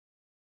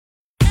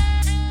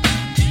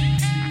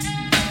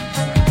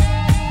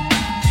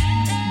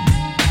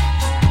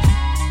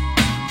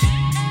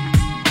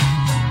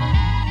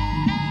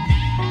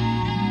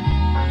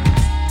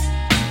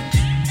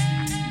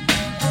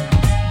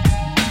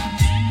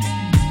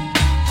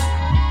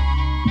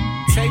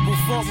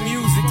Funk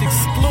music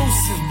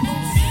exclusive.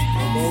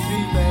 Come on, me,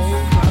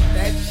 man. Pop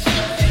that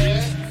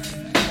shit.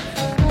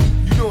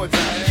 You know what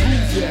time it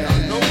is. Yeah, I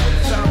know what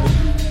time it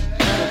is.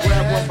 So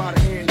grab one by the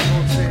hand, you know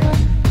what I'm saying?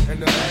 And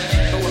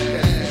throw up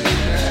that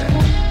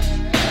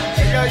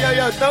shit. Hey,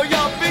 yo, throw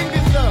y'all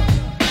fingers up.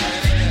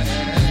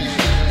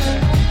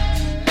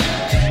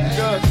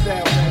 Dub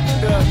style, man.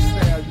 Dub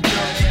style, you know.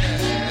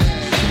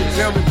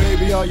 Tell me,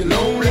 baby, are you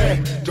lonely?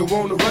 Don't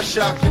wanna rush,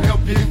 I can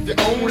help you if you're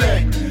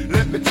only.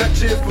 Let me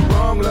touch it for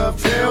wrong,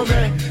 love, tell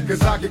me.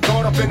 Cause I get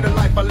caught up in the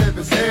life I live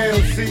as hell.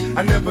 See,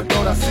 I never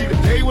thought I'd see the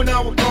day when I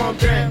would calm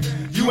down.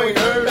 You ain't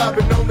heard, I've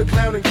been known to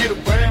clown and get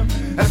around.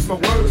 That's my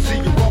word, see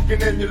you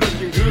walking and you're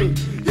looking good.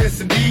 Yes,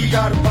 indeed,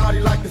 got a body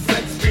like the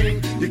sex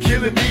fiend. You're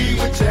killing me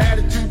with your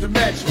attitude to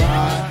match,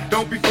 right?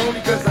 Don't be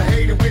phony, cause I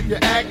hate it when you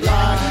act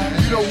like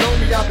you don't know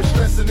me, I've been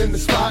stressing in the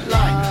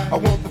spotlight. I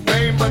want the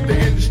fame, but the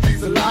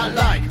industry's a lot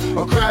like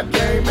a crap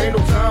game, ain't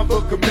no time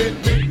for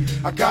commitment.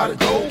 I gotta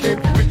go,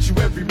 can't be with you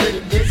every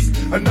minute, miss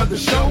another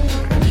show.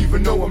 And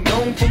even though I'm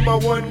known for my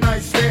one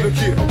night stand, look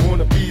here, I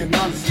wanna be an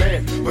honest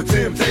man, but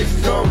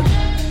temptation's coming.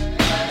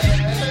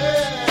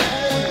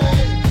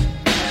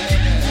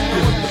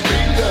 Give up the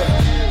finger.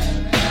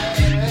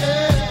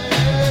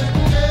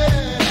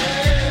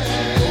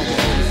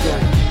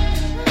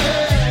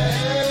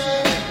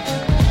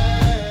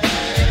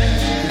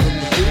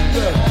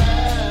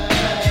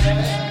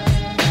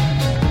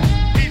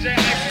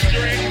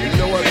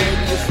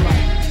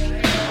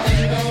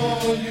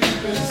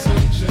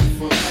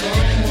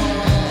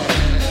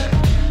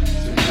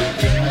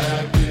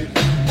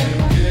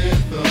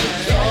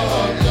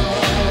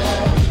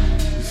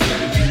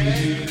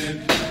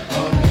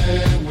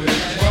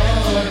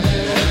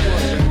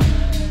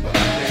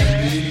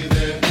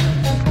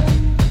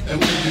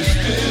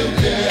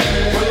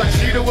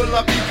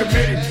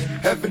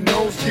 Heaven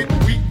knows, getting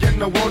weak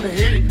and I wanna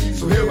hit it.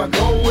 So here I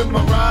go with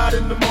my ride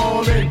in the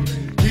morning.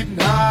 Getting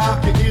high,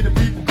 I can hear the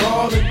people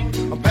calling.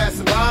 I'm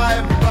passing by,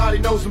 everybody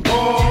knows I'm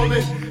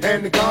ballin'.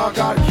 And the God,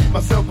 gotta keep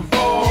myself from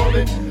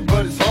falling.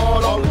 But it's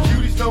hard, all the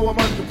cuties know I'm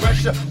under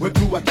pressure. What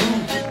do?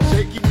 Getting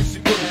shaky, wish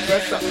you couldn't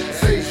press up.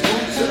 Say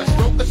smooth, should I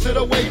stroke or should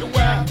I wait a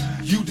while?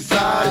 You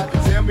decide, if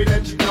you tell me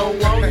that you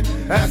don't want it,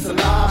 that's a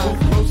lie.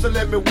 Move closer,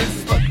 let me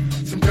whisper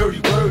some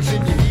dirty words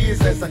in your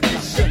ears as I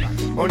kiss you.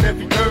 On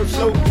every curve,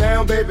 slow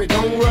down, baby,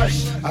 don't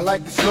rush. I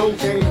like the slow,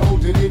 can't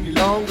hold it any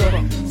longer.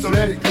 So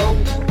let it go,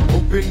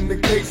 open the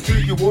gates to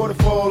your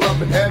waterfall,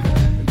 I'm in heaven.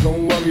 And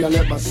don't worry, I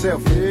let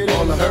myself hit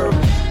all the hurdles.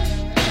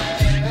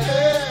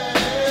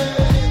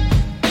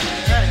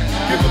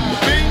 Give them the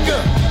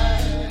finger.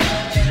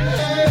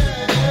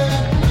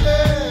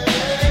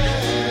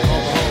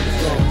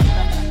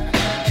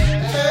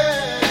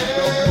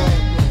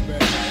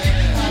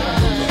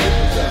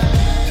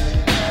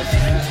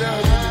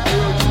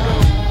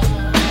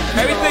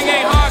 Everything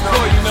ain't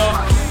hardcore, you know.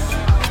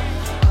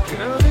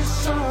 Girl,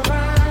 it's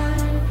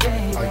alright,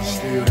 baby. Are you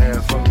still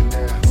there for me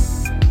now?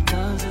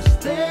 Cause it's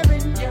there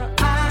in your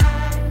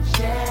eyes,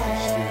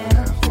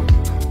 yeah.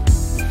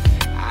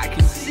 I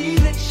can see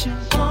that you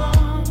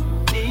want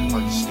me.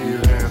 Are you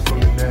still there for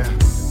me now?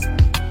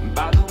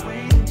 By the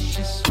way that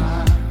you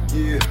smile.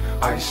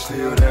 Yeah, are you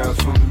still there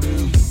for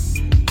me?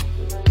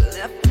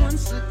 Left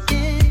once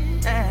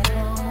again at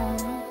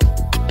home.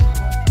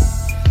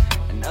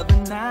 Another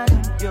night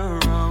on your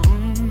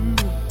own.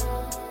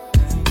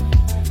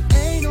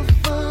 Ain't no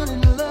fun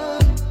in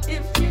love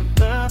if you're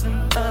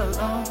loving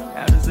alone.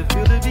 How does it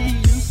feel to be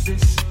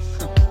useless?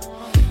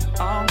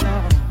 Oh no.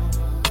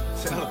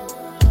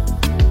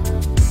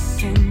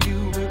 Can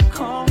you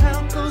recall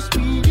how close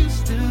we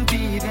used to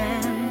be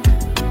then?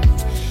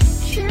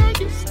 Can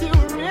you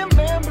still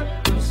remember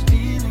those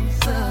feelings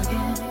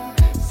again?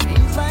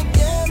 Seems like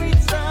every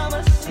time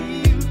I see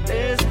you,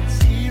 there's a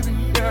tear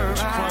in your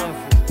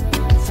eye.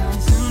 Time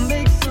to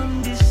make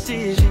some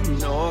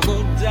decisions or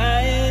go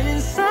dying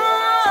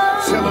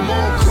inside. Tell them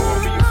all, call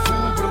me a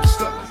fool, but I'm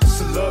stuck.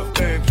 It's a love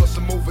thing, plus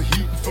I'm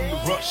overheating from the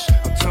rush.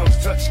 Our tongues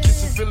touch,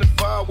 kissing, feeling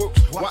fireworks.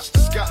 Watch the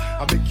sky,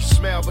 I make you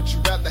smile, but you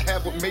rather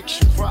have what makes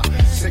you cry.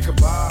 Say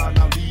goodbye and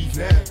I'll leave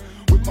now.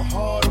 With my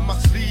heart on my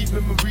sleeve,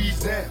 memories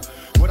down.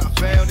 What I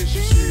found is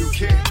you still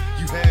care.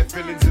 You had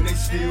feelings and they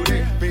still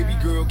there. Baby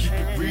girl, keep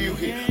it real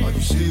here. Are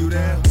you still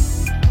down?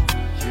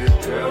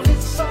 Yeah, girl,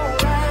 It's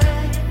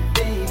alright,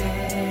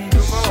 baby.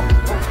 come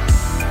on.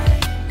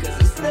 Cause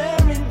it's there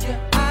in your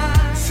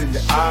eyes. It's in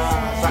your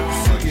eyes, I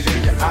can see it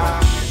in your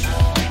eyes.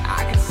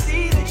 I can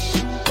see that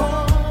you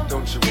want.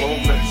 Don't you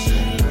want me?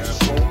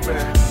 Want me?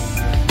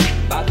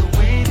 By the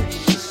way that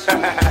you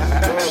smile.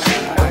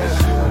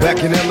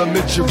 Back in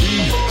elementary,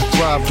 I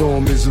thrived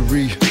on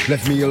misery.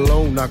 Left me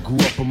alone, I grew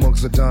up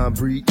amongst a dying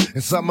breed.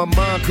 Inside my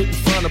mind, couldn't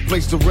find a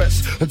place to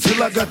rest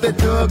until I got that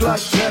Doug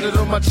like tatted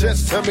on my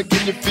chest. Tell me,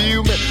 can you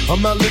feel me?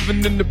 I'm not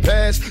living in the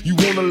past, you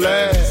wanna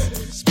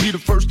last. Be the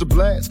first to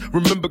blast.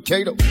 Remember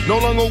Cato, no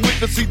longer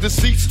witness see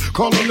deceits.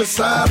 Call on the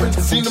siren,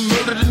 seen them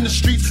murdered in the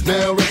streets.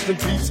 Now rest in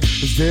peace.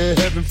 Is there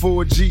heaven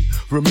for a G?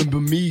 Remember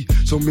me,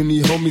 so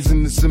many homies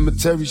in the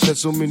cemetery shed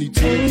so many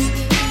tears.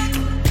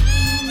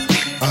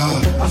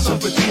 I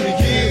suffered through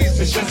the years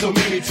and shed so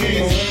many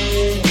tears.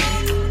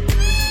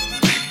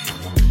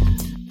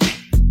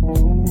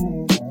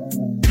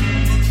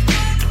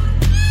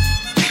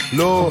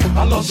 Lord,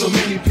 I lost so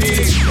many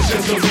peers,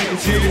 shed so many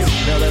tears.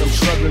 Now that I'm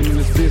struggling in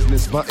this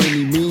business, by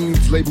any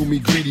means, label me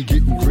greedy,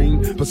 getting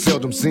green, but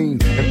seldom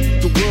seen.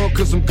 And the world,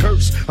 cause I'm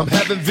cursed. I'm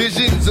having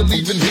visions of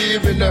leaving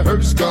here in the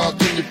hearse. God,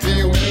 can you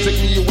feel?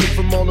 Take me away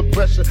from all the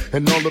pressure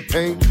and all the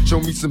pain. Show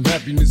me some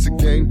happiness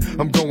again.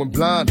 I'm going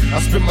blind. I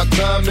spend my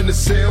time in the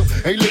cell,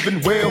 ain't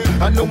living well.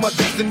 I know my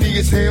destiny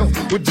is hell.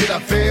 What did I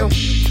fail?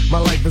 My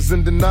life is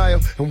in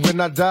denial, and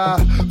when I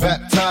die,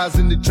 baptized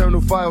in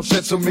eternal fire,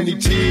 shed so many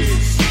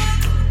tears.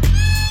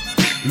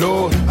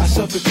 Lord, I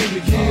suffered through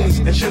the years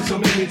and shed so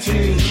many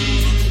tears.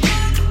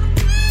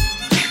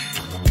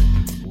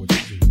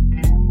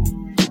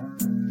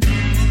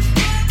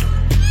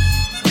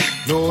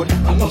 Lord,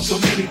 I lost so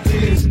many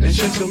tears and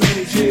shed so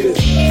many tears.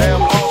 Now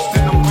I'm lost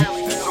and I'm weary.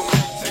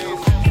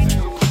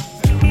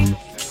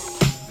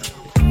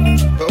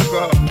 Oh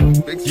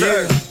God, big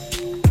yeah.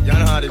 Y'all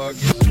know how they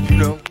get, you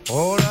know.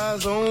 All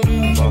eyes on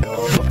me.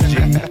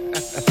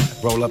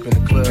 Roll up in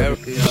the club.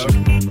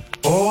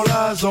 All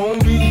eyes on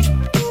me.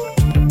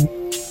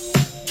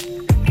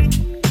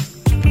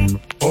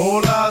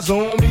 All eyes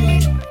on me.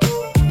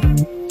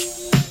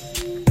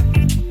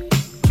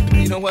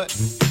 You know what?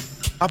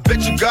 I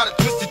bet you got it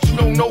twisted, you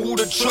don't know who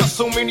to trust.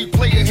 So many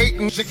player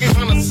hating shit get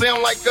trying to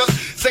sound like us.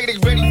 Say they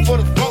ready for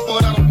the funk,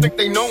 but I don't think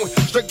they know it.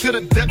 Straight to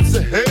the depths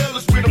of hell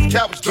is where them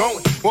cowards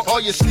going. Well,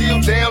 all you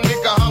still down,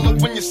 nigga, holler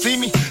when you see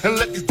me. And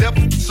let these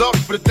devils be sorry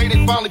for the day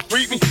they finally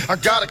freed me. I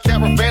got a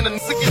caravan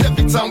and sick it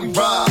every time we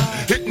ride.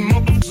 Hitting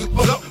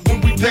motherfuckers up when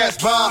we pass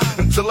by.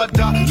 Until I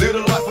die, live the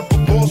life of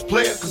a boss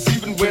player. Cause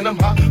even when I'm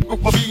high,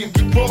 I'll be and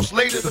get crossed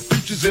later. The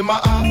future's in my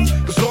eyes.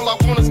 Cause all I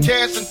want is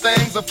cash and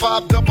things. A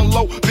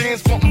 500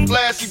 bands wanting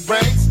flashy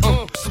brains.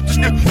 So just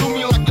get through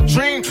me like a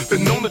dream.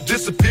 Been known to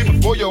disappear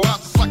before your eyes.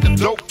 It's like a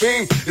dope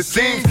thing. It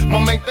seems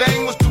my main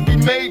thing was to be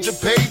major.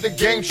 Pay the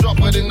game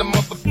sharper than the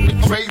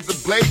motherfucking razor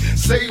blade.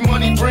 Save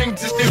money, bring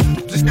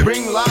just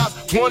bring lies.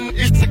 One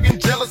is sick and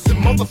jealous and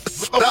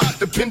motherfuckers die.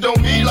 Depend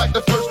on me like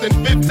the first and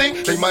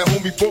 15. They might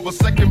hold me for a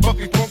second, but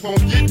before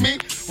gon' get me.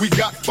 We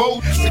got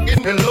foes,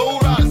 sitting and low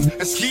riders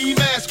and ski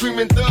masks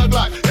screaming thug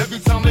like every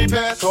time they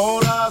pass.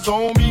 All eyes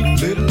on me.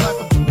 Live the life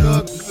of a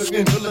thug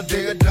until the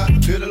day I die.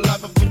 Live the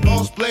life of a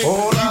boss player.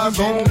 All eyes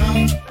on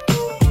me.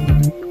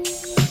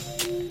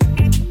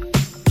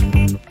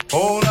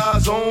 All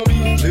eyes on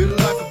me. Live the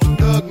life of a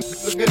thug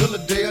until the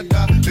day I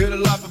die. Live the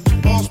life of a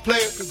boss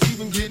player, cause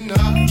even getting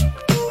high.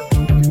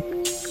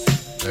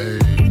 Hey,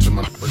 to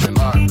my fucking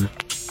heart.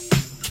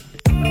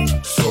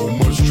 So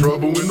much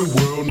trouble in the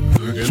world,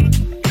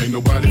 and ain't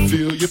nobody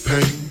feel your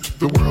pain.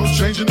 The world's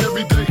changing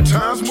every day,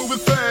 time's moving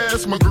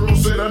fast. My girl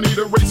said I need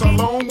a race, how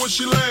long will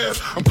she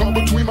last? I'm caught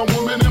between my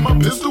woman and my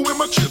pistol and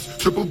my chips.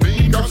 Triple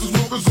beam, got some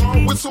smokers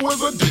on, whistle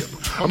as I dip.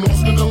 I'm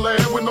lost in the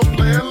land with no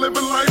plan,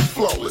 living life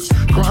flawless.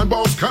 Crime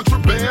balls,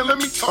 contraband, let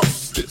me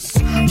toss this.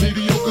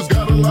 Mediocre's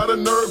got a lot of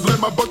nerve, let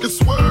my bucket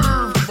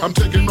swerve. I'm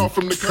taking off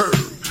from the curb.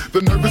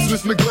 The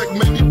nervousness, neglect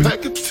made me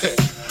pack a tech.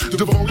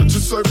 Devoted to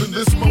serving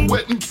this, my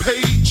wet and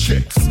paid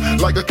checks.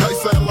 Like a kite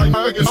satellite,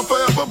 I'm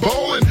forever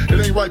ballin'. It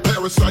ain't right,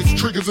 parasites,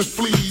 triggers and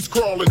fleas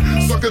crawling.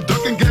 Sucker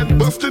ducking, get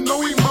busted,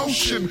 no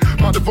emotion.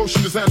 My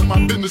devotion is handling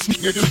my business,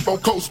 sneaking info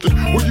coasting.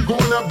 Where you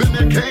going, I've been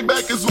there, came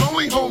back, it's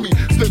lonely, homie.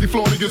 Steady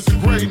flowing against the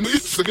grain,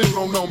 it's again,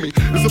 don't know me.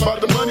 It's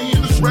about the money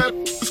in this rap,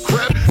 this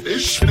crap.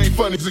 It ain't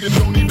funny, cause you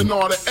don't even know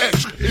how to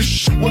act.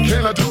 What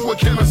can I do, what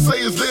can I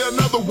say, is there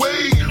another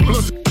way?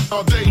 Plus,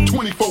 all day,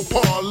 24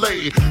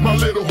 parlay. My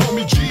little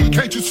homie G,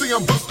 can't you see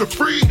I'm buster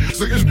free?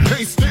 So you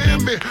can't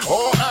stand me,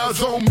 all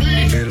eyes on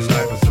me. Live the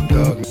life as a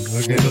thug,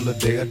 until the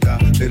day I die.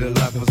 Live the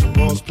life as a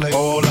boss player,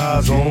 all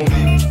eyes on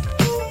me.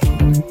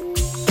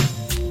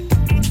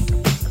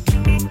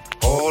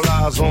 All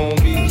eyes on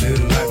me. Live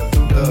the life as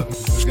a thug,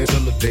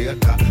 until the day I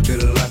die. Live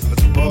the life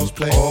as a boss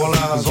player, all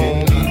eyes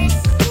on me.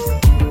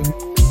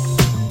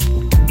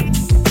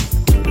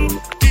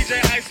 DJ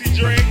Icy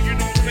Dre, you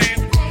know what I'm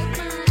saying?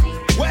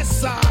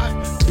 West Side,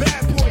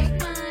 bad boy,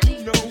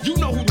 you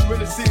know who the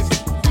realest is.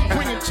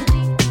 Bring it to me.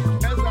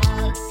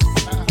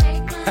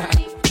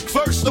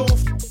 First off,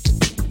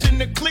 in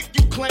the click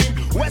you claim,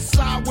 West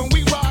Side when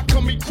we ride,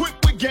 come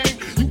equipped with game.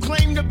 You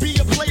claim to be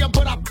a player,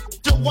 but I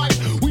your wife.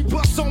 We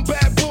bust on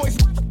bad boys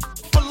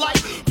for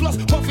life. Plus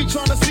Puffy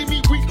tryna see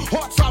me weak,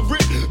 hearts I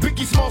rip.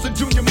 Biggie Smalls and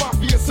Junior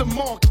Mafia some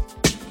more.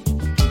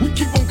 We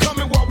keep on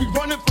coming while we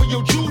running for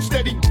your jewels.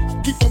 Steady,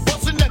 keep on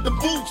busting at the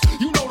boots.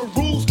 You know the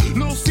rules.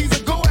 Little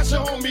Caesar, go ask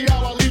your homie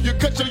how I leave you.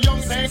 Cut your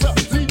young hands up,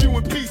 leave you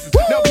in pieces.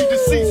 Woo! Now we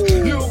deceased.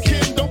 Little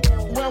kid, don't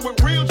around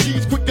with real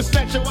G's. Quick to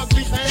snatch your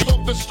ugly hands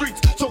off the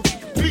streets. So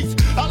peace.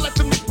 I let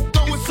them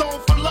throw it on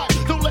for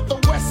life. Don't let the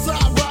West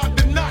Side ride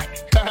the night.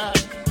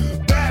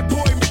 Bad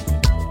boy,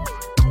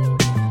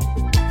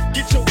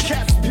 get your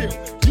caps peeled.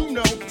 You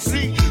know,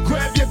 see,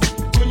 grab your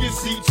when you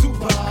see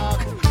Tupac.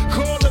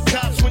 Call the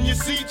cops when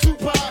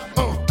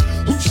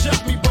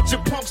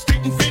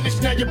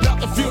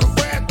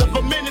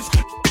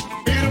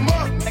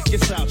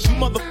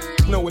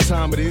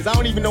time it is. I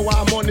don't even know why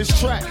I'm on this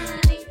track.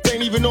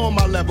 Ain't even on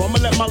my level. I'ma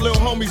let my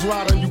little homies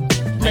ride on you.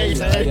 Hey,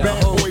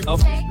 bad boy.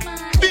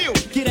 Feel.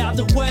 Get out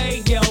the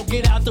way, yo.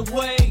 Get out the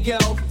way, yo.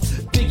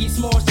 Biggie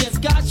Smalls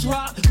just got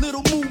dropped.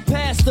 Little move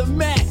past the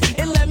Mac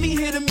and let me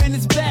hit him in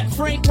his back.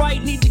 Frank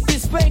White need to get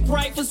spanked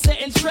right for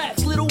setting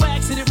traps. Little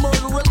accident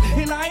murderers,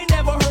 and I ain't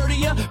never heard of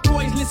ya.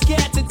 Poisonous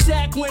cats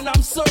attack when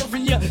I'm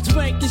serving ya.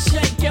 Spank and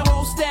shake your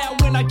whole style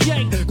when I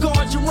gank.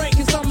 Guard your rank,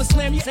 cause I'ma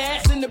slam your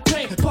ass in the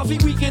paint. Puffy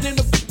weaker than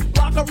the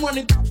block I'm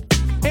running.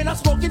 And I'm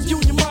smoking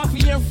Junior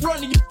Mafia in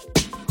front of you.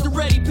 The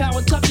ready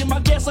power, tucking my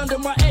gas under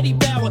my Eddie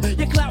Bauer.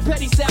 Your clout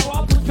petty sour,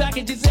 I'll put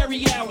packages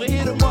every hour.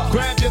 Hit 'em up.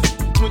 Grab your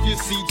when you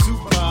see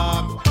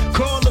Tupac.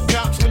 Call the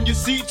cops when you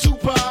see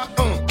Tupac.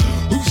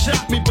 Who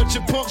shot me, but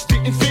your punks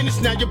didn't finish.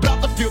 Now you're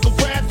about to feel the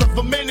wrath of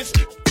a menace.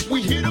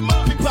 We hit 'em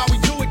up, people how we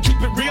do it, keep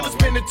it real. It's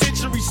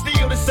penitentiary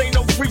steel. This ain't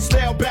no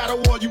freestyle battle,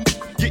 or you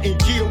getting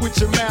killed with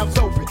your mouths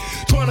open.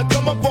 Trying to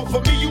come up off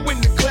of me, you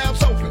in the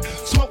clouds open.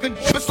 Smoking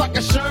just like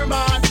a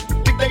Sherman.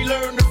 Think they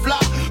learn to fly,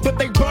 but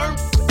they burn.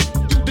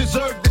 You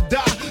deserve to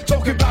die.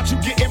 Talking about you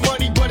getting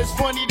money, but it's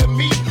funny to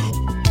me.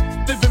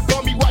 Living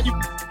for me while you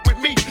with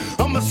me.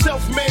 I'm a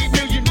self-made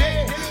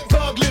millionaire.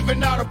 Thug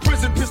living out of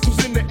prison,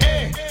 pistols in the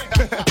air.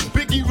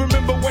 Biggie,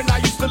 remember when I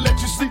used to let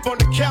you sleep on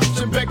the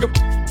couch and beg you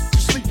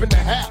sleep in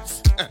the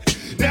house?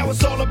 Now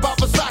it's all about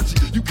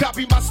Versace. You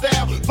copy my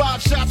style.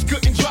 5 shots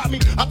couldn't drop me.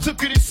 I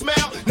took it and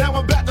smiled. Now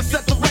I'm about to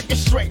set the record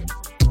straight.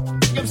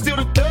 I'm still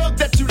the thug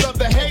that you love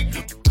to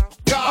hate.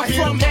 I'm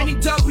from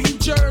NEW,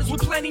 Jersey,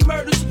 with plenty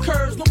murders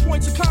occurs. No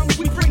points of commas,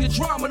 we bring the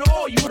drama to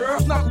all you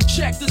earth. Knuckle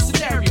check the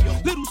scenario.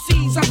 Little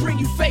C's, I bring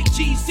you fake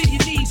G's to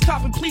your knees.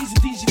 Copping please in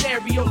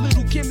Degenario.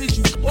 Little Kim is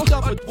you hooked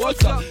up, but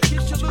what's up?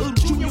 Get your little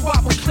Junior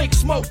Whopper click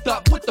smoked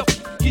up. What the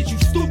f is you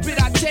stupid?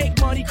 I take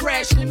money,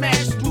 crashing and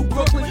mashing through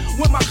Brooklyn.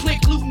 When my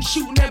click looting,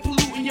 shooting and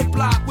polluting your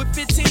block with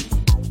 15.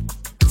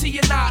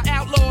 You're not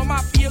outlaw,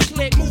 mafia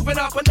click, moving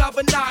up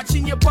another notch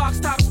in your box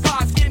top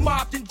spots, get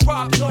mopped and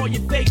dropped. All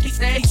your fake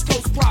East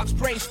Coast props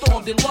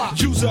brainstormed and locked.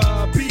 User,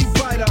 beat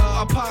writer,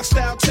 a pop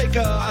style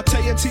taker. I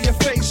tell you to your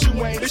face,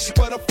 you ain't this shit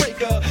but a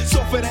faker. So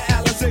for the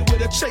Alizé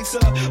with a chaser,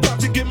 about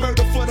to get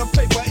murdered for the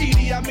paper.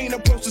 Edie, I mean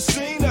approach the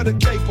scene of the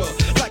caper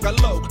like a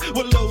loke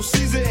with low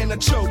season and a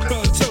choke.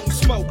 Toting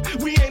smoke,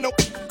 we ain't no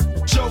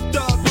joke.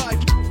 Dog life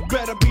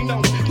better be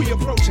known. We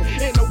approaching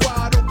in a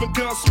wide open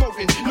gun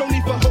smoking. No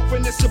need for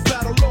hoping it's a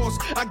battle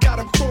lost. I got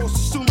 'em crossed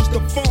as soon as the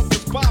funk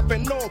is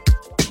popping off.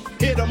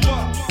 Hit 'em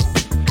up.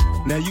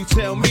 Now you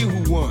tell me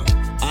who won.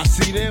 I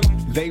see them,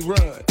 they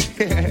run.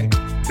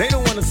 They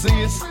don't wanna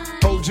see us.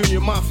 Whole Junior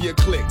Mafia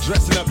clique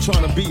dressing up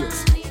trying to be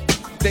us.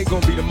 They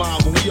gon' be the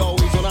mob, but we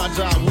always on our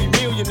job. We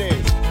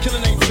millionaires.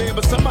 Killing ain't fair,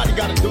 but somebody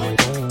gotta do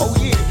it. Oh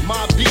yeah,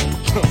 Mob Deep.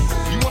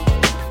 You want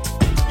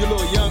your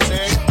little young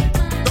man?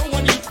 Don't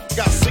want you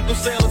got sickle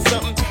cell or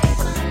something.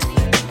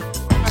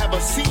 Have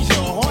a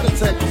seizure or heart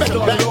attack. You better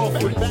back off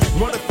with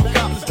running from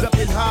cops,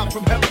 ducking high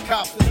from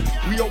helicopters.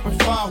 We open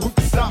fire, who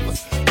can stop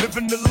us?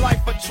 Living the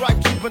life of tripe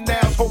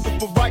juveniles, hoping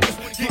for righteous.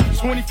 Getting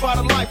 25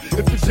 to life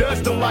if the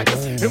judge don't like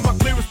us. In my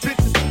clearest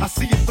pictures, I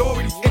see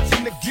authorities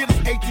itching to get us.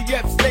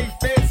 ATF, state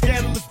feds,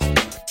 scandalous.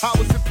 How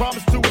was it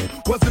promised to us?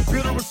 Was it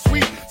bitter or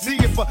sweet? See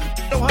if I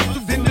no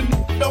hustle, then the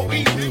don't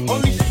eat.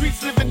 On these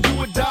streets, living do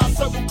or die,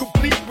 circle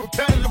complete.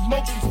 Repetitive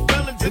motions,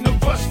 felons in the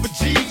rush for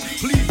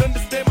G's. Please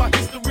understand my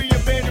history,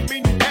 abandoned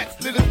meaning acts.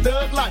 Live a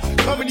thug life,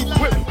 coming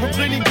equipped with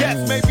plenty gas.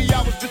 Maybe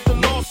I was just a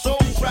lost soul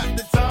trapped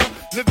in time.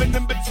 Living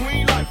in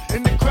between life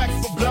and the cracks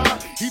were blind.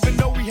 Even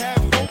though we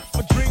have hope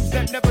for dreams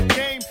that never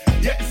came,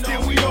 yet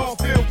still we all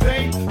feel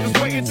pain. Just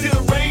wait until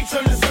the rain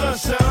turns to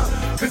sunshine.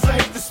 Cause I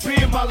hate to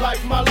spend my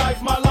life, my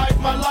life, my life,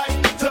 my life.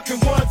 Tucking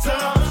one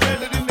time,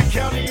 stranded in the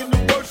county in the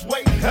worst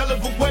way. Hell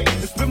of a way,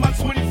 it's been my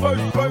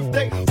 21st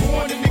birthday.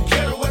 Born in the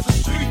ghetto as a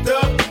street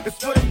thug. It's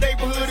for the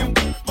neighborhood and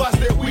spots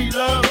that we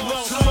love.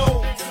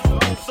 Slow,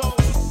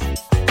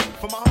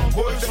 for my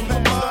homeboys from the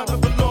mind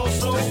of a lost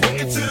soul. Just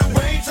wait until the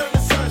rain turns to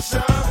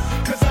sunshine.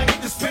 Cause I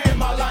hate to spend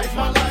my life,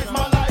 my life,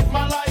 my life,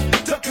 my life.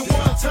 Tucking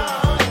one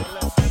time.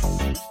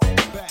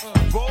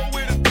 Roll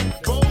with it,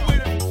 roll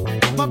with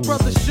it. My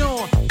brother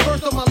Sean,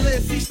 first on my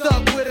list, he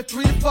stuck with a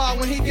 3 to 5.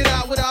 When he get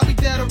out, would I be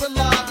dead or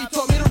alive? He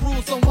taught me the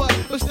rules somewhat,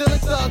 but still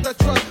it's thugs I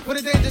trust. But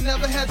the danger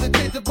never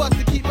hesitate to bust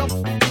to keep my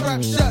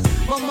trap shut.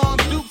 My mom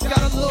Duke's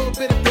got a little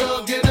bit of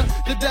thug in her.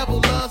 The devil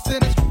loves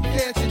sinners,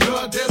 cancer,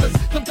 drug dealers.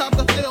 Sometimes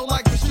I feel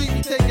like the street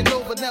be taking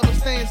over, never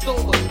staying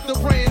sober. Still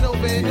praying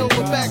over and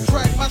over,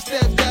 backtrack my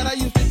steps that I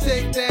used to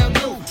take down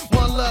new.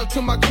 One love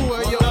to my crew,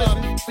 yo,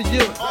 listen for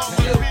you.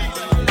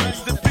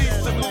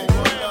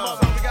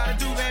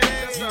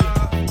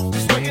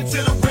 Just wait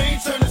until the rain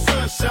turns to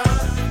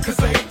sunshine. Cause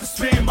I hate to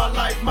spend my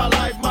life, my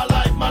life, my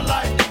life, my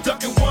life.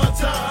 Ducking one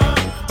time.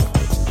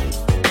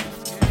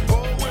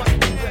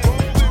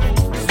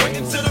 Just wait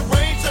until the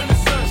rain turns to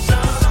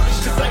sunshine.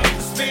 Cause I hate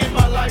to spend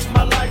my life,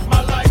 my life,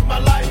 my life, my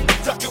life.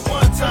 Ducking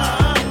one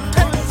time.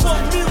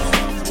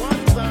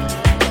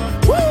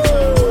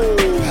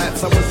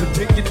 Perhaps I was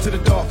addicted to the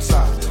dark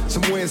side.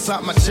 Somewhere inside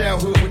about my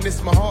childhood when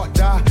it's my heart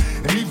died.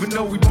 And even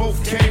though we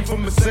both came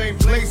from the same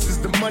places,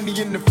 the money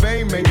and the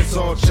fame made us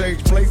all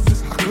change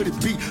places. How could it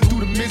be through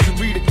the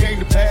misery that came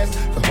to pass?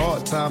 The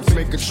hard times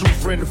make a true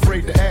friend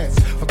afraid to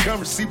ask for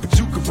currency, but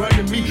you can run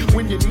to me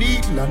when you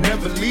need, and I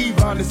never leave.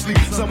 Honestly,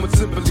 someone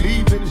to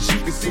believe in, as you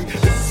can see,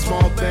 it's a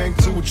small thing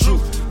to a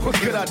truth. What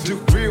could I do?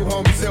 Real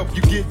homies help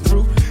you get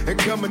through. And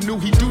coming new,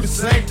 he do the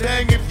same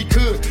thing if he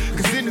could.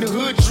 Cause in the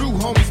hood, true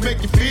homies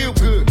make you feel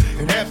good.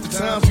 And half the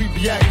times we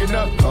be acting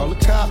up, call the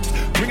cops,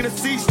 bringing a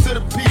cease to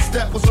the peace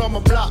that was on my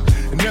block.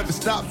 It never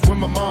stops when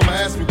my mama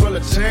asks me, will I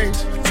change?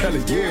 I tell her,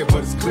 yeah,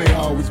 but it's clear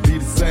I'll always be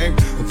the same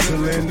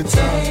until the end of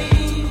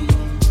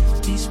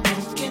time. These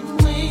broken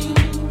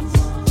wings,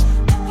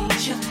 I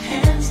need your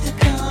hands to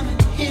come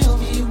and heal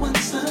me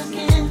once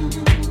again.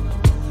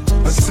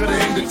 Until the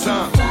end of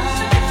time.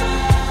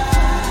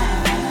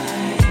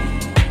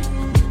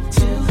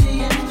 Till the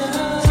end of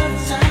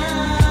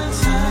time.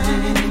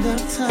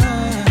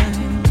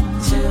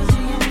 Till the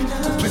end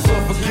of Please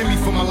Lord forgive me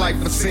for my life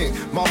of sin.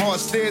 My heart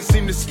still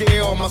seem to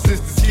scare all my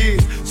sister's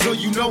kids. So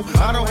you know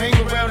I don't hang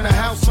around the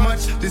house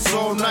much. This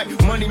all night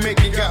money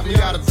making got me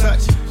out of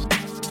touch.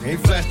 Ain't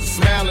flashed a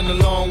smile in a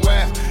long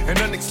while. An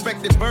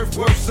unexpected birth,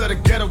 worse of the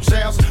ghetto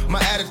childs.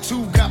 My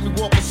attitude got me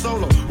walking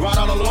solo. Ride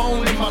out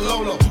alone in my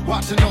Lolo.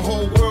 Watching the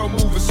whole world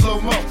move in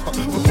slow-mo.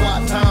 For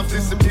quiet times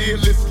disappear,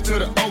 listen to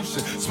the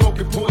ocean.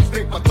 Smoking points,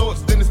 think my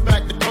thoughts, then it's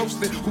back to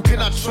coasting. Who can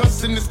I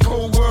trust in this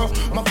cold world?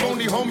 My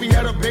phony homie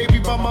had a baby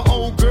by my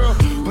old girl.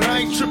 But I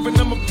ain't tripping,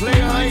 I'm a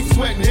player, I ain't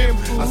sweating him.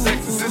 My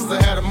sexy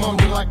sister had a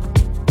mumble like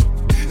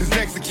his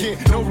next of kin,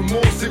 no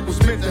remorse, it was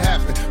meant to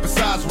happen.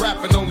 Besides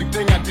rapping, only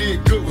thing I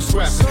did good was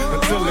scrapping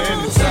until the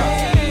end of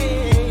time.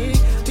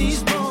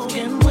 these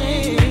broken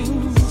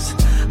wings,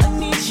 I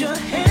need your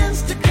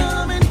hands to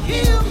come and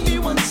heal me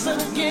once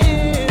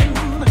again.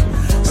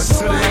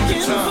 Until the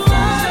end of time.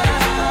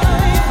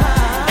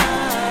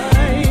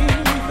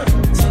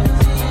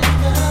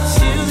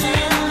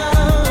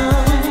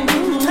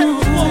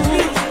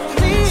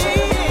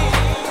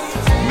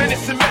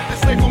 Minutes and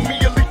methods label me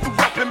a lethal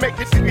weapon, make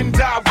it sick and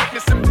die,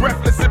 witnessing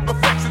breathless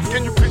imperfections.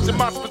 Can you picture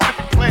my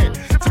specific plan?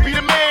 To be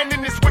the man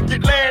in this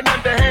wicked land,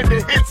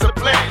 underhanded hits a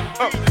plan.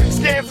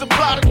 Scams and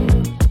plotted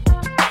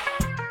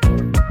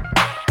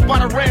by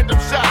the random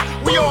shot.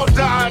 We all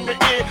die in the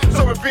end,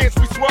 so advance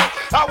we swung.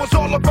 I was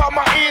all about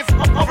my ends,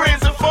 my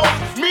friends and foes.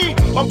 Me,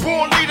 a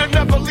born leader,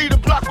 never lead a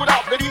block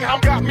without me.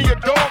 Got me a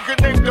dog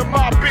and named him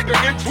my bigger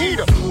than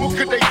Cheetah. What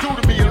could they do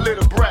to me, a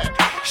little brat?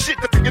 Shit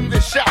that in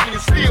this shot me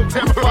and still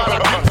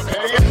terrified.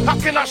 How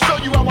can I show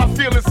you how I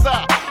feel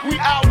inside? We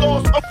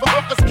outlaws,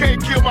 us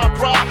can't kill my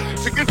pride.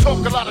 She can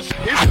talk a lot of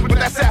shit, but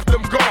that's after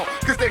I'm gone.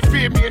 Cause they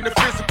fear me in the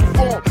physical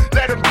form.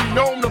 Let them be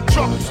known, them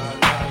troubles.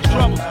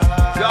 Troubles.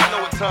 Y'all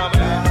know what time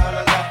it is.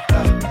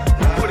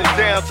 Put it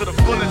down to the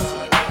fullest.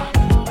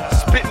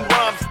 Spitting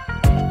rhymes.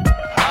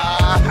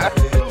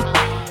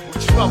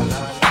 With troubles.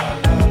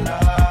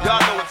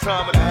 Y'all know what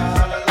time it is.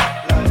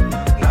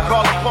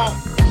 Call upon.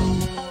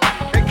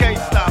 They can't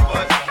stop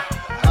us.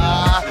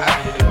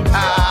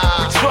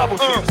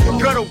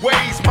 Gutter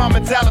ways, my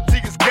mentality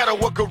is ghetto.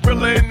 A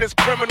gorilla in this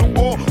criminal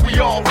war. We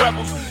all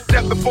rebels.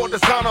 Death before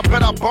designer,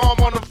 bet I bomb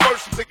on the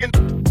first.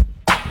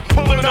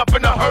 Pulling up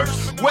in the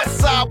hearse. West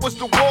side was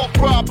the war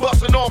cry,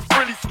 busting off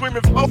frilly,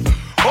 screaming, oh,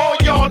 all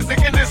y'all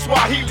thinking this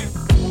Swahili.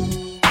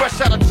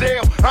 Fresh out of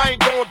jail, I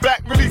ain't going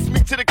back. Release me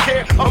to the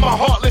care of my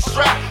heartless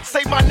strap.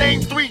 Say my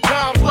name 3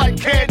 times like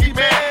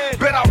Candyman.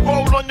 Bet I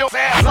roll on your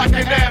ass like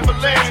an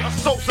avalanche.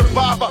 So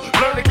survivor,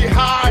 learn to get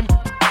high.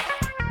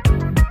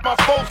 My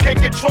foes can't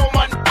control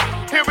my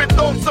hearing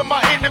thoughts of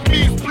my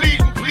enemies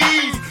pleading,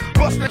 please.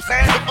 Busting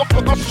hands up,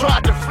 I'm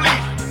trying to flee.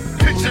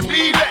 Picture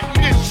me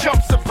letting this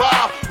chump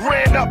survive.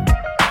 Ran up,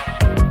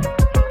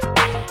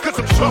 cause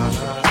I'm troubled.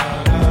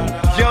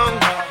 Young,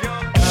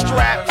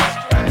 strapped.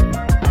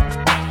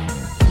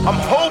 I'm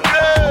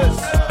hopeless.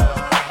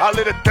 I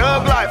live a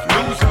thug life,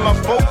 losing my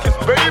focus,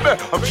 baby.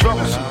 I'm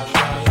troublesome.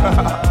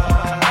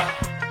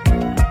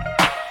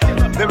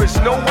 There is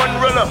no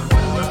one realer.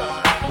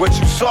 What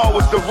you saw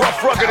was the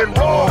rough, rugged, and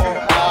raw.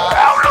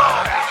 Outlaw.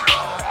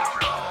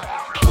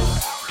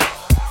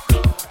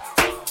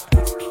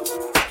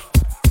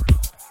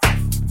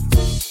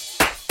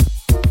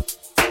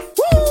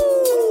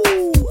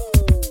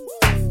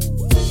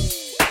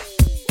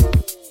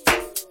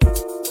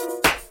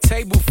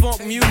 Table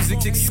funk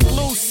music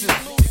exclusive.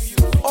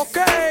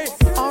 Okay,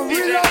 I'm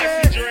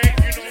reloaded.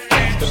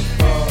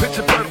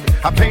 Picture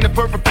perfect. I paint a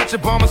perfect picture,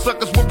 bombing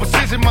suckers with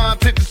precision. My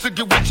intentions to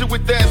get with you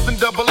with ass and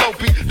double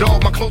OP.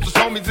 Dog, my closest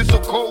homies, it's so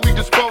cold, we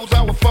dispose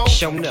our foes.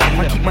 Showing up,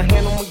 I keep my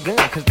hand on my gun,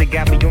 cause they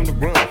got me on the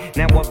run.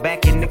 Now I'm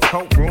back in the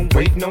courtroom,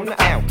 waiting on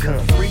the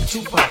outcome. Free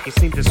Tupac, it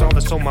seems that's all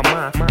that's on my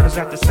mind. Cause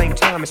at the same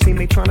time, it seems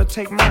they trying to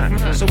take mine.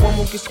 So I'm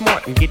gonna get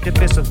smart and get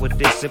defensive with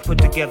this and put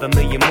together a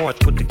million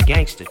march with the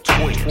gangster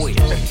twist.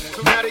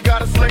 Now they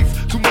got us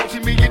laced, 2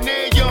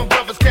 multi-millionaire young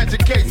brothers catching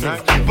cases.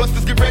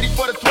 Busters get ready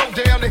for the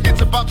throwdown, the hits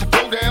about to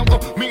go down.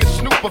 Me and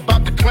Snoop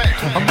about to clan.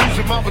 I'm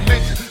losing my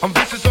religion, I'm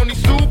vicious on these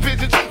stool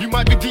pigeons. You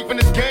might be deep in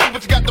this game,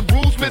 but you got the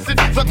rules missing.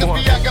 Suckers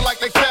be acting like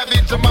they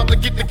savage. I'm out to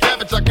get the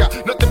cabbage. I got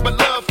nothing but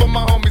love for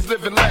my homies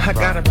living life. I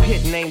got a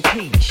pit named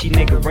P, she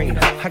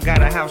niggerina. I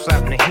got a house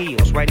out in the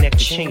hills, right next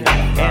to Chino.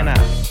 And I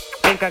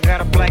think I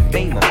got a black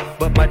Beamer,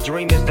 but my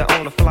dream is to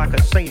own a fly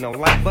casino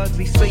like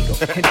Bugsy Siegel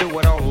and do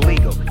it all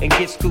legal and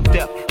get scooped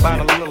up by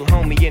the little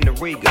homie in the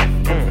Riga.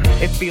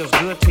 It feels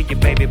good to you,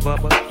 baby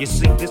bubba. You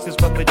see, this is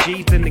for the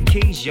G's and the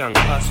keys, young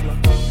hustler.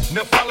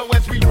 Now follow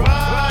as we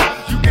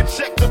ride. You can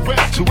check the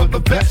rest. Two of the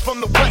best from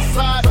the west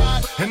side,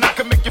 and I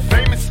can make you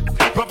famous.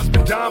 Brothers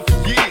been down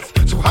for years,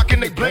 so how can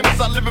they blame us?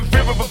 I live in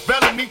fear of a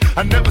felony.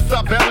 I never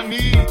stop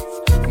felonies.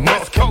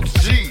 West Coast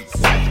G's.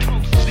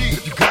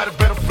 If you got it,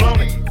 better flown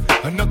it.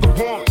 Another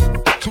one,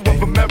 two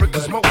of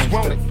America's most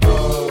wanted.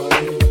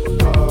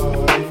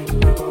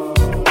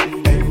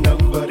 Ain't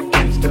nothing but a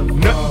gangsta.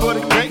 Nothing but a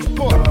gangsta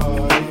boy.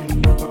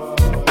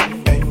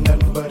 Ain't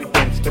nothing but a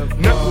gangsta.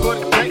 Nothing but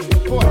a gangsta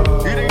boy.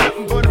 It ain't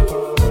nothing but a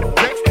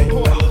gangsta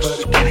boy.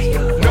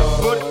 Nothing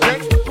but a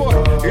gangsta boy.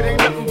 It ain't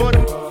nothing but a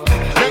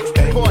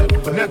gangsta boy.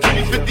 Now give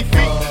me 50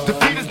 feet.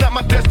 Defeat is not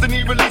my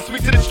destiny. Release me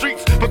to the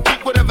streets, but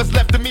keep whatever's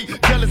left of me.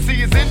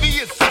 Jealousy is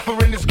envious,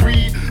 suffering is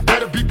greed.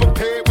 Better be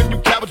prepared when you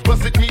cowards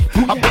bust at me.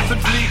 I bust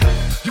and bleed.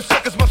 You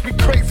suckers must be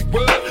crazy,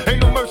 word.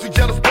 Ain't no mercy,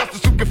 jealous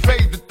busters who can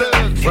fade the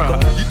thugs. You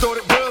thought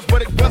it was,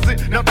 but it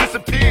wasn't. Now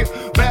disappear.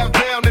 Bow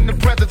down in the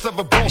presence of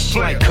a boss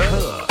player.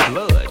 Like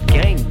blood,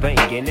 gang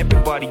banging.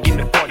 Everybody in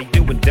the party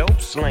doing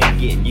dope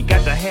slanging. You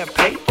got to have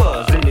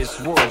papers in this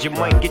world. You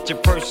might get your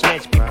first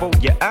snatch before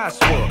your eyes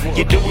swell.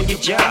 You're doing your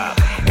job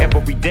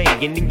every day,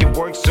 and then you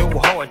work so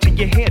hard till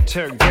your hair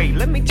turn gray.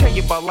 Let me tell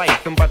you about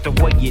life and about the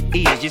way it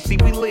is. You see,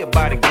 we live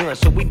by the gun,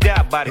 so we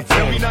die by the gun.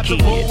 Tell me not to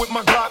roll with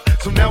my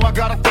Glock, so now I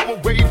gotta throw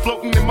away.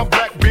 Floating in my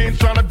black Benz,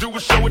 trying to do a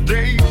show a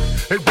day.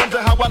 They wonder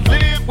how I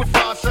live with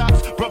 5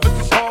 shots. Brothers,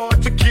 it's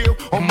hard to kill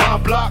on my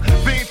block.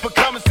 Fiends for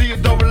currency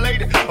and though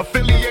related,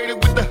 affiliated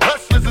with the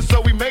hustlers, and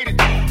so we made it.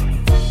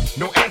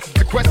 No answers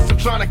to questions, I'm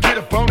trying to get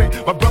up on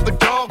it. My brother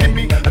dogging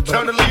me,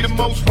 eternally the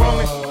most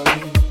wanted.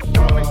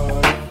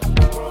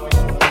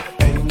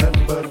 Ain't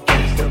nothing but a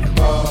gangsta.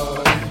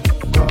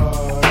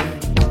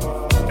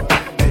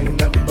 Ain't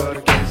nothing but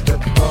a gangsta.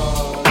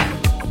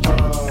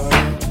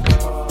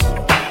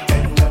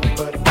 Ain't nothing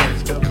but a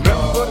gangsta.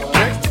 Nothing but a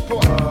gangsta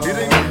boy. It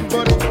ain't nothing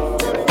but a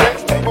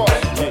gangsta boy.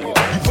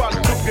 You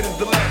probably took it as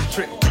the last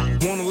trick.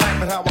 Wanna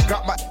laugh at how I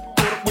got my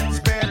caught up with the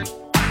span?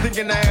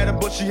 Thinking I had her,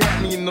 but she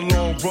had me in the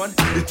long run.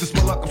 It's just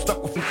my luck, I'm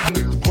stuck with the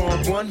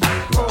wrong one.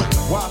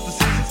 Wise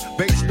decisions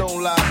based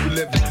on lies we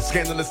live in.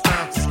 Scandalous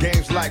times, it's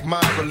games like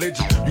my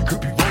religion. You could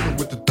be rolling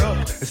with the thug.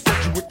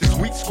 Instead you with this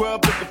weak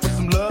scrub, looking for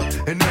some love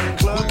in the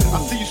club. I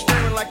see you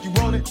staring like you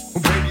want it.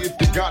 Well, baby, if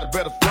you got it,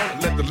 better flaunt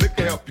it. Let the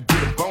liquor help you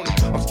get a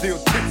bonus. I'm still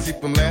tipsy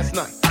from last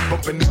night.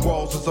 Bumping the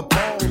walls as a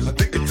pose,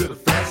 addicted to the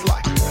fast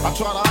life. I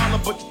try to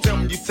holler, but you tell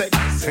me you take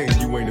it. Saying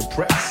you ain't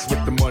impressed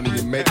with the money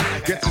you make.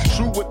 Guess it's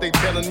true what they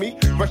telling me.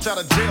 Fresh out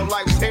of jail,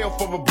 life's hell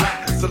for a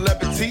black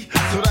celebrity.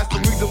 So that's the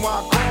reason why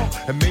I call.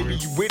 And maybe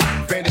you with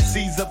it.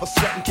 Fantasies of a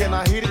sweating, can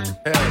I hit it?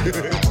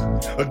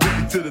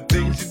 Addicted to the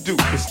things you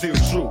do. It's still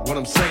true. What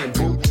I'm saying,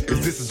 boo,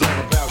 is this is all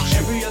about you.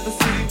 Every other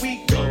city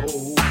we go,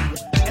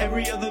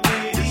 every other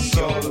video, It's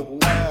all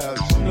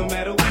about you. no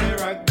matter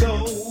where I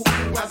go,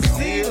 I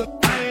see the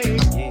thing.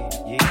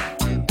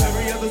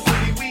 Every other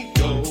city we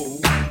go,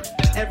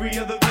 every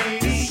other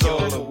It's all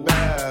video,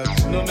 about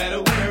you. no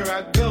matter where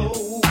I go,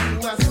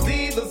 I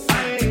see the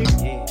same.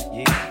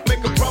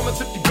 Make a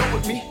promise if you go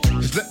with me.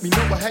 Just let me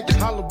know I had you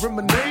hollering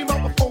my name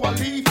out before I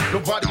leave.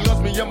 Nobody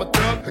loves me, I'm a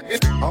thug.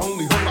 I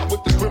only hung out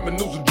with the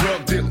criminals and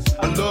drug dealers.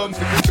 I love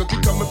niggas cause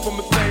we coming from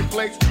the same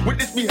place.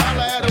 Witness me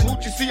holler at a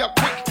hoot, you see how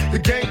quick the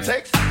game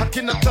takes. How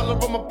can I tell her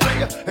I'm a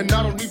player? And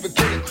I don't even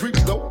care.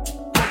 Creeps though,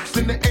 folks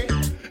in the air.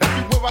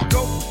 Everywhere I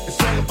go, it's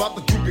all about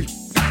the groupie.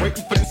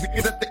 Waiting for the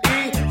niggas at the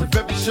end of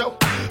every show.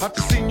 I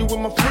just seen you with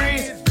my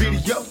friends,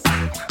 video.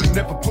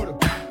 Never put a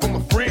on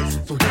my friends,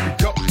 so here we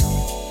go.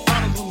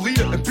 Follow the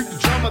leader and beat the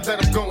drama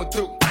that I'm going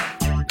through.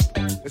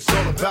 It's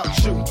all about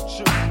you.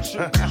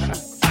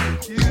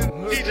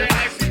 DJ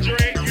Maxi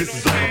Dre, you This know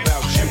is what all I'm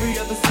about you. Every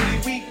other city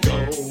we go,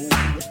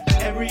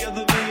 every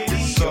other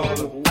It's all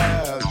video,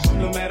 about you.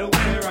 no matter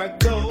where I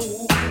go,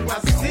 I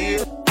see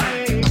the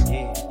same.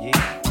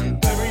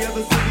 Every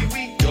other city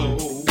we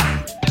go,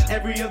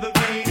 every other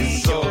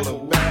It's all video,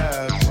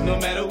 about you. no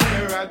matter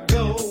where I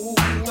go,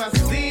 I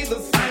see the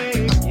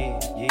same.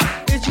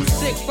 Is you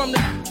sick from the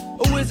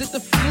or is it the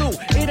flu?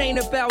 It ain't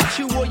about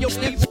you or your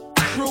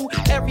crew.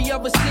 Every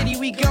other city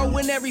we go,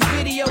 in every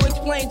video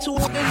explain to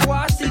them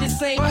why I see the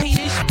same. I hate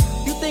this.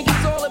 You think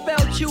it's all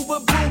about you,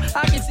 but boo,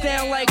 I get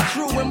down like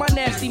Drew and my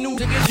nasty new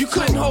niggas. You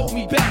couldn't hold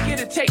me back.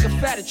 It'd take a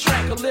fatter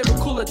track, a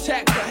lyrical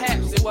attack.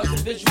 Perhaps it was a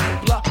visual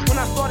block. When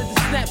I started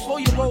to snap, slow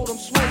your road, I'm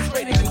swole,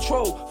 straight in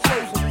control.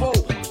 Flows and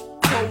fold.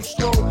 Cold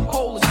stroll,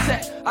 hole is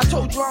set. I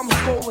told you I'm a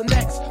skull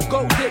next.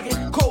 Go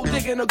digging, cold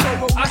digging, or go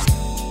roll. I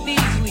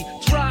easily,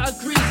 dry or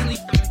greasily.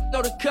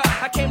 Know the cut,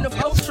 I came to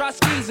folks, try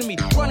squeezing me.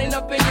 Running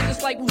up in you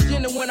just like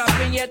Virginia when I've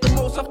been here at the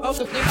most. I'm up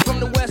from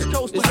the West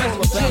Coast to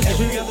West Virginia.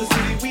 Every other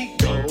city we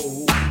go,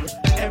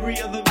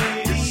 every other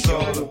video,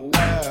 all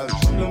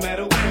about. No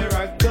matter where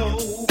I go,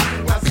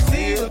 I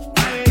see the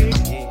thing.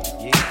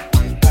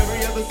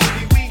 Every other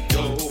city we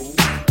go,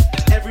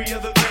 every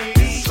other place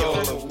we go.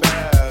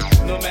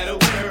 No matter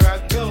where I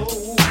go,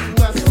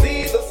 I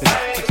see the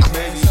same.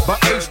 By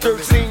age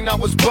 13, I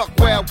was buck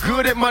wild,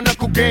 good at my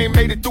knuckle game.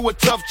 Made it through a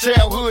tough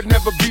childhood,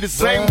 never be the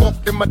same.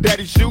 Walked in my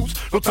daddy's shoes,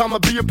 no time to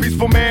be a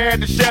peaceful man,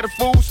 had to shatter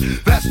fools.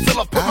 That's till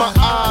I put my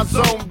eyes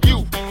on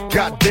you.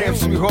 Goddamn,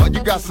 sweetheart,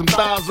 you got some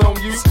thighs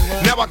on you.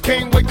 Now I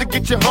can't wait to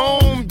get you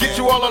home, get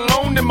you all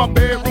alone in my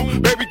bedroom.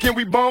 Baby, can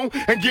we bone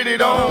and get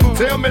it on?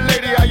 Tell me,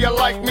 lady, how you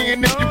like me,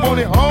 and if you want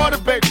it harder,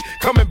 baby,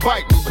 come and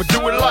bite me, but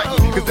do it like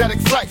me, cause that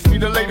excites me,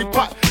 the lady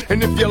pop.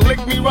 And if you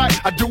lick me right,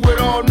 I do it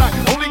all night.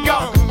 Only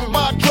God,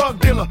 my drug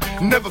dealer,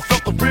 never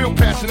felt the real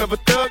passion of a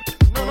thug.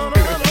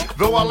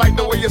 Though I like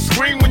the way you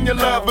scream when you're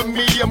loving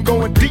me, I'm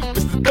going deep,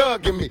 it's the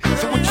thug in me.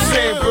 So what you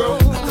saying, girl?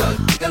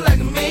 Thug like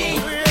me,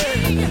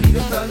 I need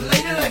a thug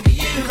lady like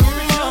you.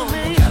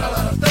 Got a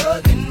lot of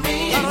thug in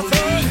me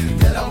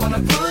that I wanna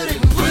put in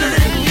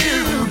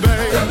you,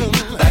 baby. Thug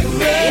like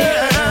me,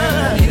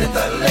 I need a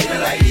thug lady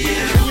like you.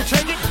 Can you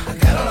take it? I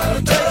got a lot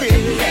of thug in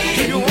me.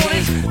 Do you want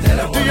it? That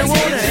I wanna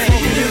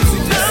take you.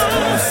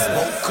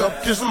 Woke up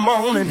this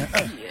morning,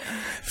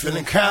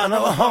 feeling kinda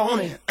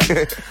horny.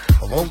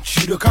 I want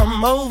you to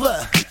come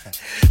over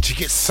to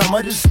get some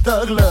of this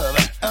thug love.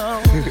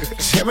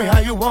 Tell me how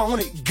you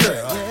want it,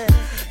 girl.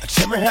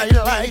 Tell me how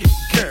you like it,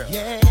 girl.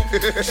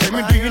 Tell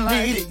me, do you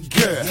need it,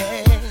 girl?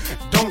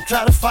 Don't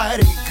try to fight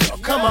it, girl.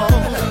 Come on.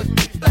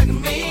 Like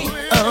me,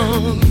 I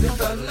need a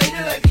thug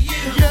lady like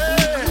you.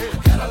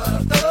 Got a lot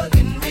of thug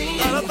in me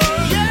that I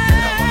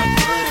wanna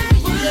put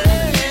in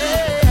you.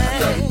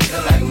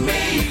 Thug like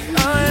me, I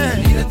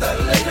need a thug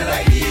lady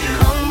like you.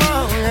 Come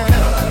on, Got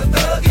a lot of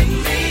thug in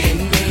me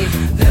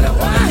that I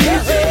wanna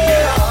hit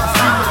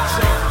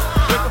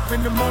Wake up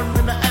in the morning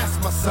and I ask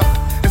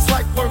myself, is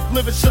life worth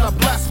living? Should I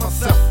blast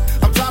myself?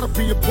 I'm tired of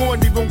being poor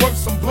and even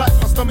worse, I'm black.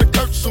 My stomach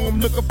hurts, so I'm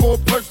looking for a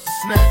purse to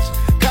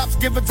snatch. Cops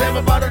give a damn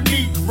about a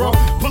Negro.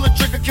 Pull a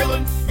trigger,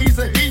 killing, he's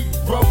a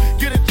hero.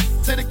 Get it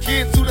to the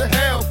kids who the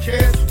hell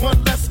cares.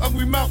 One less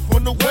hungry mouth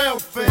on the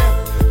welfare.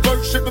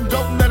 First ship them,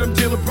 don't let them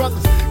deal with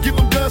brothers. Give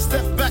them guns,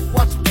 step back,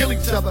 watch them kill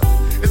each other.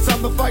 It's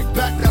time to fight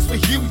back, that's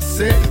what Huey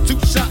said. 2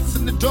 shots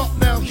in the dark,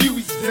 now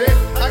Huey's dead.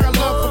 I got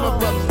love for my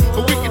brothers,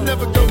 but we can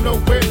never go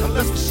nowhere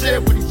unless we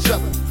share with each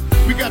other.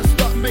 We gotta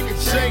start making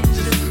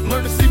changes.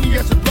 Learn to see me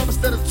as a brother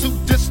instead of 2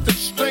 distant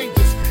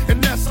strangers.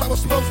 And that's how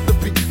it's supposed to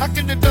be. How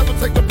can the devil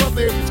take a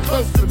brother if he's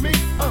close to me?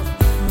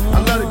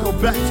 I let it go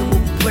back to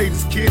when we played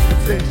as kids, but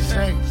things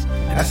changed.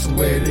 That's the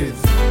way it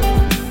is.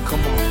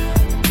 Come on,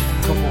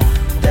 come on.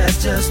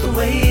 That's just the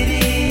way it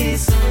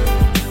is.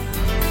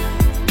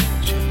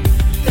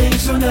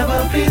 Things will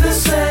never be the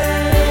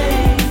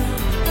same.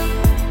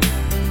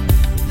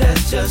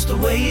 That's just the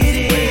way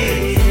it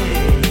is.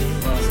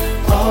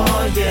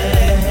 Oh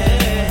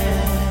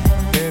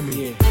yeah. Hear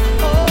me.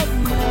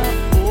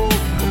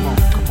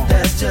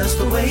 That's just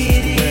the way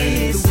it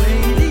is.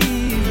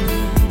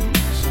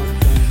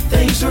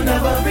 Things will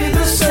never be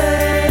the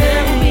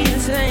same.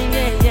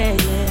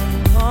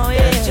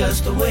 That's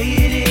just the way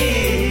it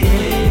is.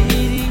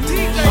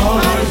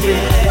 Oh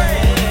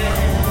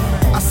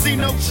yeah. I see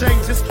no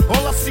changes,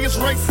 all I see is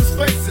racist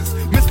faces.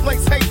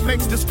 Misplaced hate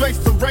makes disgrace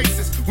to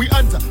races. We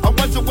under, I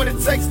wonder what it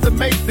takes to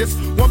make this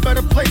one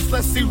better place.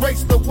 Let's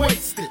erase the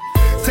wasted.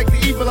 Take the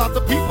evil out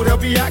the people, they'll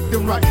be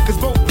acting right. Cause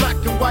both black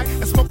and white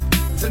and smoke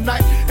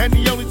tonight. And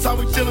the only time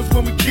we chill is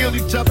when we kill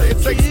each other.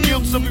 It takes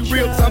skill to be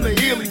real time to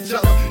heal each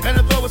other. And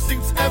although it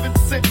seems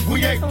evident,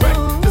 we ain't ready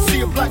to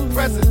see a black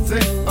president.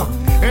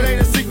 It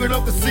ain't a secret,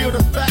 don't conceal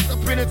the fact. The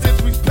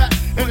penitentiary's packed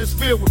and it's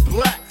filled with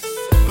blacks.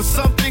 But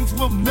some things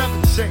will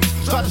never change.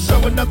 Try to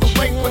show another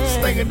way, but it's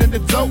staying in the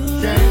dope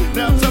game.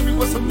 Now tell me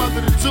what's a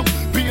mother to do.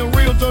 Being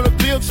real don't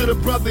appeal to the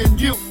brother in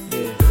you.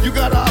 You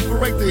gotta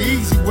operate the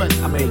easy way.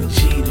 I made a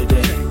G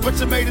today, but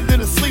you made it in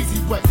a sleazy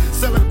way.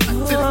 Sell it back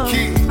to the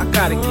kids. I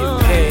gotta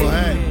get paid. Well,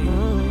 hey,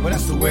 well,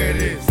 that's the way it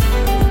is.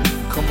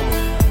 Come on,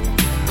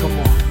 come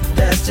on.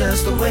 That's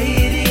just the way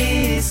it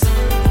is.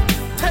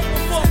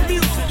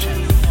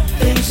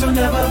 Things will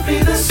never be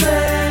the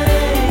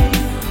same.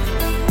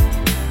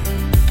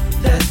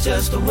 That's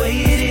just the way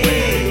it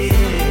is.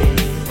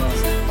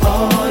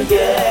 Oh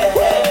yeah.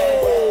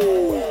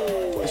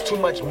 There's too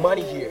much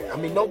money here. I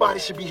mean, nobody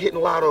should be hitting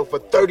lotto for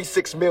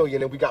 36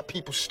 million and we got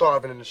people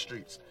starving in the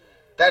streets.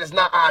 That is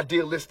not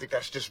idealistic,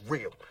 that's just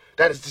real.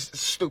 That is just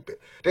stupid.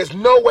 There's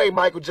no way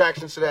Michael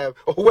Jackson should have,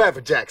 or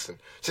whoever Jackson,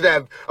 should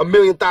have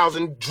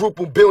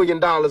 $1,000,000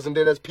 billion and then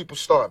there's people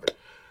starving.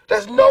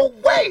 There's no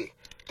way.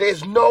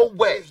 There's no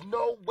way. There's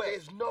no way.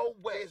 There's no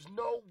way. There's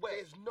no way.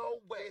 There's no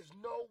way. There's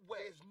no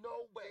way. There's no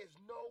way. There's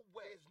no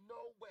way. There's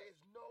no way.